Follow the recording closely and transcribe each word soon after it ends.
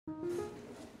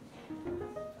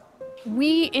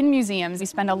We, in museums, we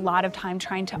spend a lot of time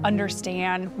trying to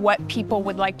understand what people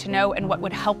would like to know and what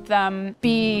would help them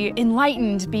be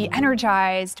enlightened, be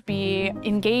energized, be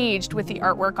engaged with the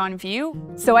artwork on view.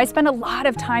 So I spend a lot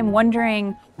of time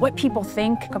wondering what people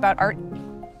think about art.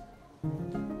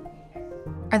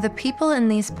 Are the people in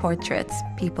these portraits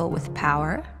people with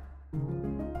power?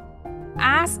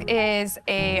 Ask is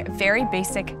a very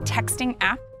basic texting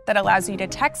app that allows you to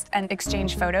text and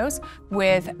exchange photos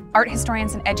with art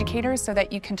historians and educators so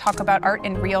that you can talk about art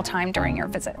in real time during your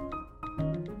visit.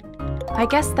 I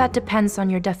guess that depends on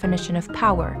your definition of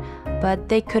power, but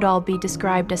they could all be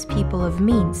described as people of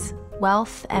means,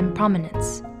 wealth, and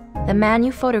prominence. The man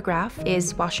you photograph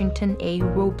is Washington A.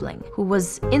 Roebling, who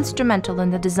was instrumental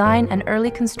in the design and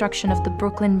early construction of the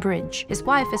Brooklyn Bridge. His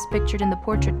wife is pictured in the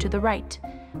portrait to the right.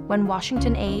 When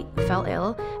Washington A. fell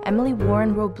ill, Emily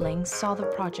Warren Roebling saw the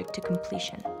project to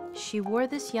completion. She wore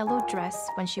this yellow dress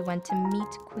when she went to meet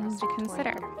Queen Victoria. To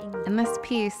consider. In this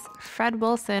piece, Fred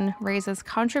Wilson raises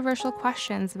controversial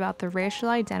questions about the racial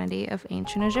identity of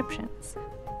ancient Egyptians,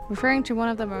 referring to one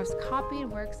of the most copied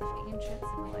works of ancient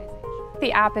civilization.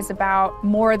 The app is about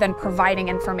more than providing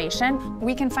information.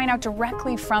 We can find out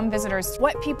directly from visitors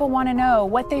what people want to know,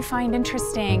 what they find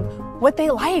interesting, what they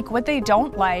like, what they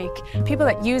don't like. People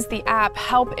that use the app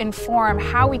help inform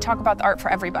how we talk about the art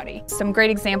for everybody. Some great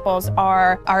examples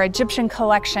are our Egyptian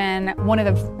collection. One of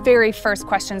the very first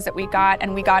questions that we got,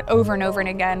 and we got over and over and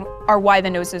again, are why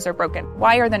the noses are broken.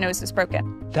 Why are the noses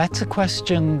broken? That's a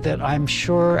question that I'm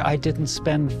sure I didn't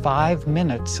spend 5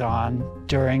 minutes on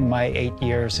during my 8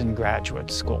 years in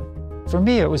graduate school. For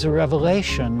me, it was a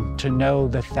revelation to know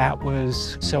that that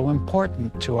was so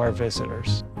important to our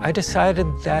visitors. I decided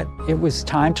that it was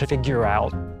time to figure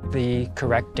out the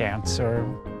correct answer.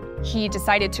 He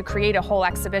decided to create a whole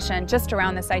exhibition just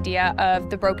around this idea of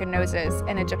the broken noses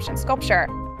in Egyptian sculpture,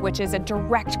 which is a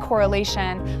direct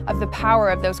correlation of the power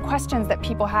of those questions that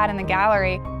people had in the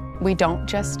gallery. We don't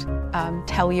just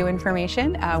tell you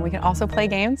information, we can also play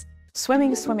games.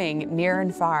 Swimming, swimming, near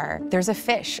and far. There's a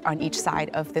fish on each side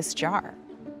of this jar.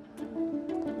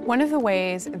 One of the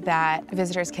ways that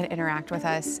visitors can interact with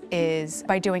us is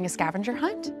by doing a scavenger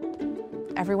hunt.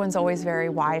 Everyone's always very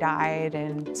wide-eyed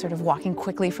and sort of walking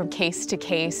quickly from case to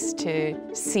case to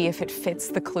see if it fits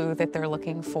the clue that they're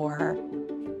looking for.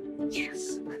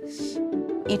 Yes.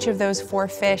 Each of those 4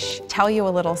 fish tell you a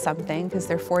little something because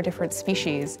they're 4 different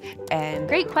species. And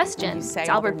great question. It's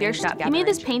Albert Bierstadt. He made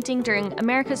this painting during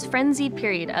America's frenzied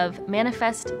period of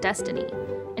manifest destiny,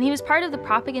 and he was part of the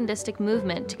propagandistic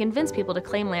movement to convince people to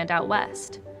claim land out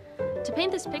west. To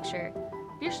paint this picture,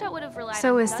 Bierstadt would have relied on.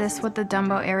 So is this what the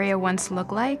Dumbo area once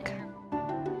looked like?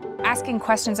 Asking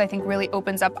questions, I think, really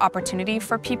opens up opportunity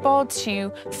for people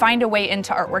to find a way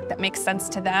into artwork that makes sense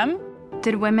to them.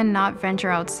 Did women not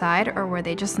venture outside, or were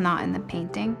they just not in the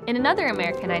painting? In another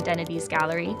American Identities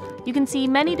gallery, you can see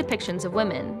many depictions of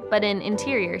women, but in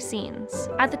interior scenes.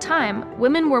 At the time,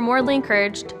 women were morally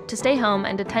encouraged to stay home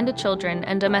and attend to children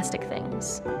and domestic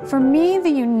things. For me,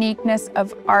 the uniqueness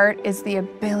of art is the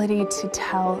ability to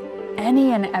tell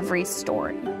any and every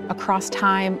story. Across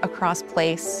time, across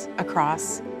place,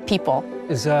 across people.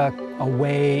 Is a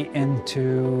way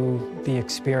into the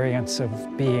experience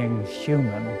of being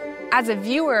human. As a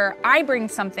viewer, I bring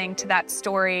something to that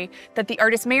story that the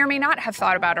artist may or may not have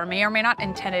thought about or may not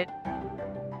intended.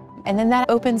 And then that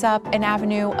opens up an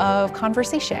avenue of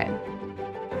conversation.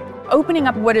 Opening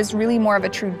up what is really more of a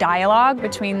true dialogue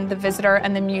between the visitor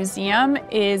and the museum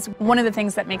is one of the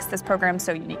things that makes this program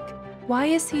so unique. Why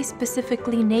is he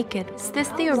specifically naked? Is this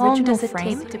the original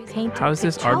frame to paint? How is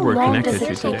this artwork connected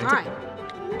to today?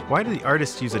 Why did the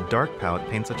artist use a dark palette to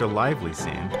paint such a lively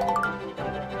scene?